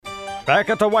Back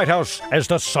at the White House, as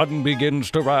the sun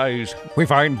begins to rise, we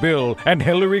find Bill and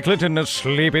Hillary Clinton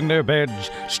asleep in their beds,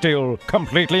 still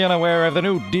completely unaware of the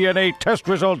new DNA test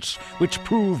results which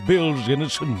prove Bill's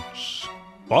innocence.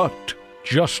 But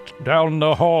just down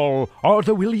the hall are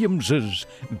the Williamses,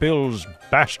 Bill's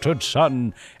bastard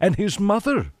son, and his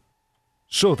mother.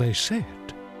 So they said.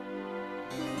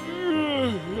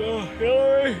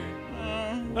 Hillary?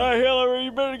 Hi, Hillary,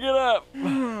 you better get up.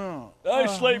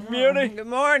 Nice sleep, beauty. Good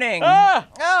morning.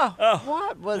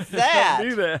 What was that? Don't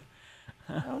do that.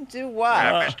 Don't do what?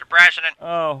 Mr. President,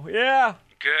 Oh, yeah.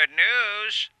 good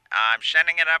news. I'm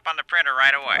sending it up on the printer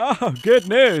right away. Oh, good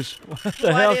news. What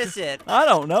the hell? What is it? I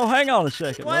don't know. Hang on a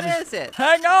second. What Let me- is it?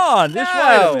 Hang on. Just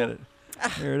wait No. a minute.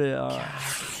 Here it is. All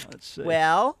right. Let's see.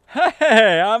 Well,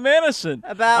 Hey, I'm innocent.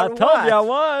 About I told you I what?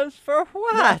 was. for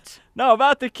what? No,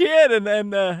 about the kid and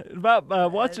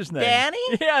about what's his name? Danny?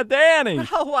 Yeah, Danny.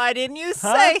 Oh, why didn't you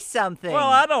Huh? say something? Well,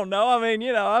 I don't know. I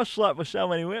mean, I've slept with so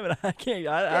many women. I can't.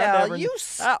 I Well, never. you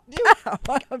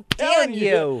I'm telling Damn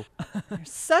you. You're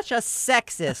such a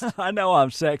sexist. I know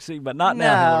I'm sexy, but not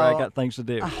now, Hillary. I No. got things to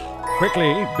do.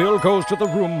 Quickly, Bill goes to the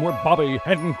room where Bobby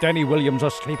and Danny Williams are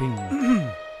sleeping.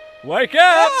 Wake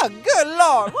up! Oh, good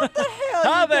Lord. What the hell?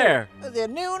 Hi you doing? there. Is it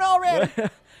noon already?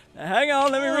 Hang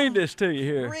on, let me read this to you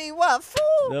here. Read what?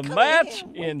 Fool. The Come match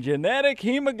here. in genetic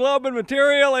hemoglobin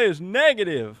material is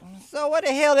negative. So what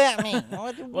the hell that mean?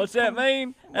 What's that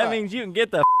mean? That What? means you can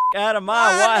get the out of my Ah,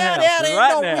 White now, House that ain't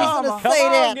right no now. reason to Come say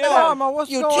on, that. get No, up. Mama,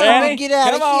 what's You going tell on? me. Get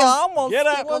out of Come here. on. I'm gonna Get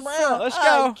stick up. around. Let's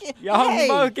go. Y'all Hey.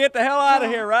 both get the hell out of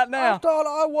here right now. thought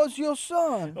I was your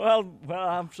son. Well,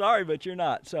 I'm sorry, but you're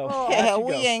not. So out Yeah, you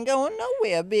we go. ain't going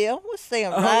nowhere, Bill. We're staying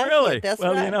Oh, right really? here. That's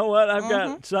well, right. you know what? I've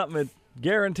got something that's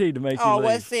guaranteed to make you Oh, leave.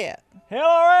 what's that?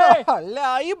 Hillary! Oh,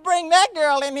 Lord, you bring that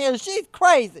girl in here. She's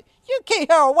crazy. You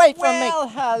keep her away from me. Well,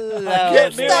 hello. can't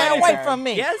do Stay anything. away from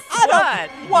me. Guess I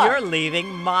don't- what? what? You're leaving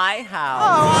my house.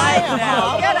 Oh, I right am.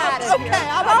 now. Get out of Okay, here.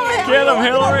 I'm out. Get him,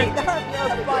 Hillary.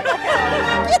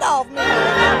 Get off me.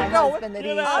 I'm going. Husband that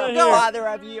Get he- out of I'm here. going. Father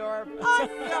of your I'm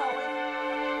going.